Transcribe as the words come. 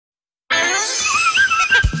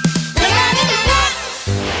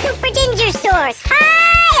towers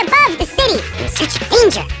high above the city in search of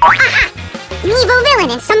danger. Aha! An evil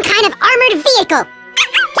villain in some kind of armored vehicle.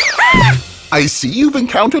 I see you've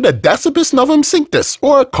encountered a Decibus novum cinctus,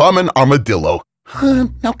 or a common armadillo.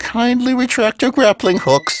 Now kindly retract your grappling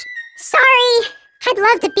hooks. Sorry. I'd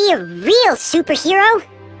love to be a real superhero.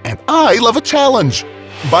 And I love a challenge.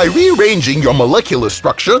 By rearranging your molecular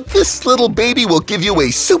structure, this little baby will give you a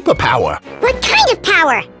superpower. What kind of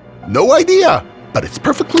power? No idea, but it's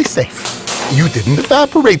perfectly safe. You didn't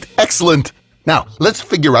evaporate. Excellent. Now, let's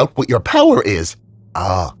figure out what your power is.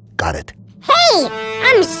 Ah, got it. Hey,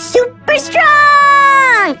 I'm super strong!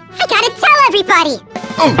 I gotta tell everybody.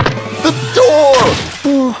 The door!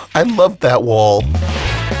 Oh, I love that wall.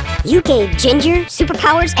 You gave Ginger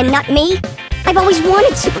superpowers and not me? I've always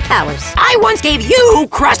wanted superpowers. I once gave you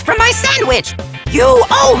crust from my sandwich. You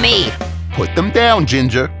owe me. Put them down,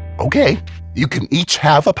 Ginger. Okay, you can each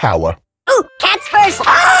have a power. Ooh, cats first.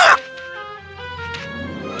 Ah!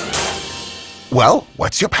 Well,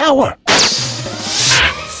 what's your power?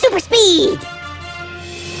 Super speed.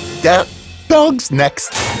 Dog's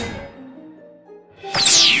next.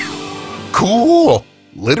 Cool.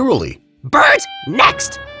 Literally. Bird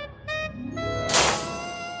next.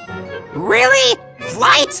 Really?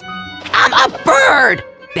 Flight? I'm a bird.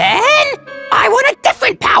 Ben, I want a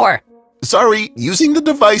different power. Sorry, using the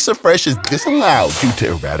device afresh is disallowed due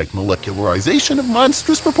to erratic molecularization of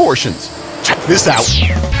monstrous proportions. Check this out.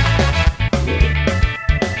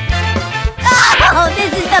 Oh,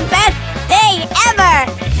 this is the best day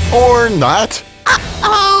ever. Or not.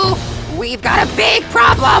 Uh-oh, we've got a big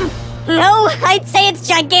problem. No, I'd say it's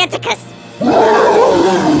Giganticus.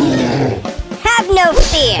 Have no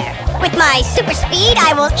fear. With my super speed,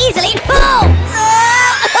 I will easily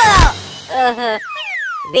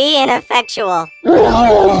be ineffectual.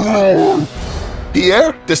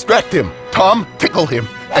 Pierre, distract him. Tom, tickle him.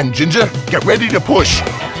 And Ginger, get ready to push.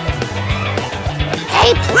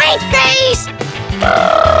 Hey, plank face!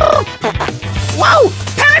 Whoa,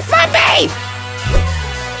 parrot Fluffy!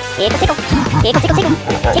 Tickle, tickle, tickle, tickle, tickle,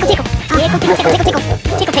 tickle, tickle, tickle, tickle,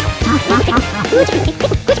 tickle,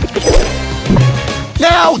 tickle, tickle, tickle.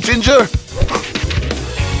 Now, Ginger!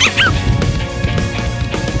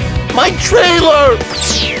 My trailer!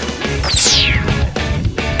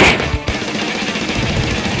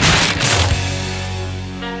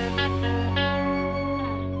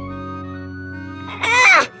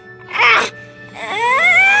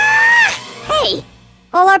 Hey,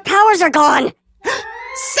 all our powers are gone.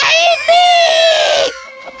 Save me!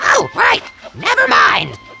 Oh, right, never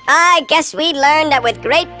mind. I guess we learned that with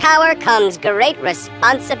great power comes great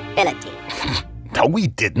responsibility. No, we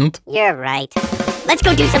didn't. You're right. Let's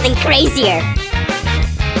go do something crazier.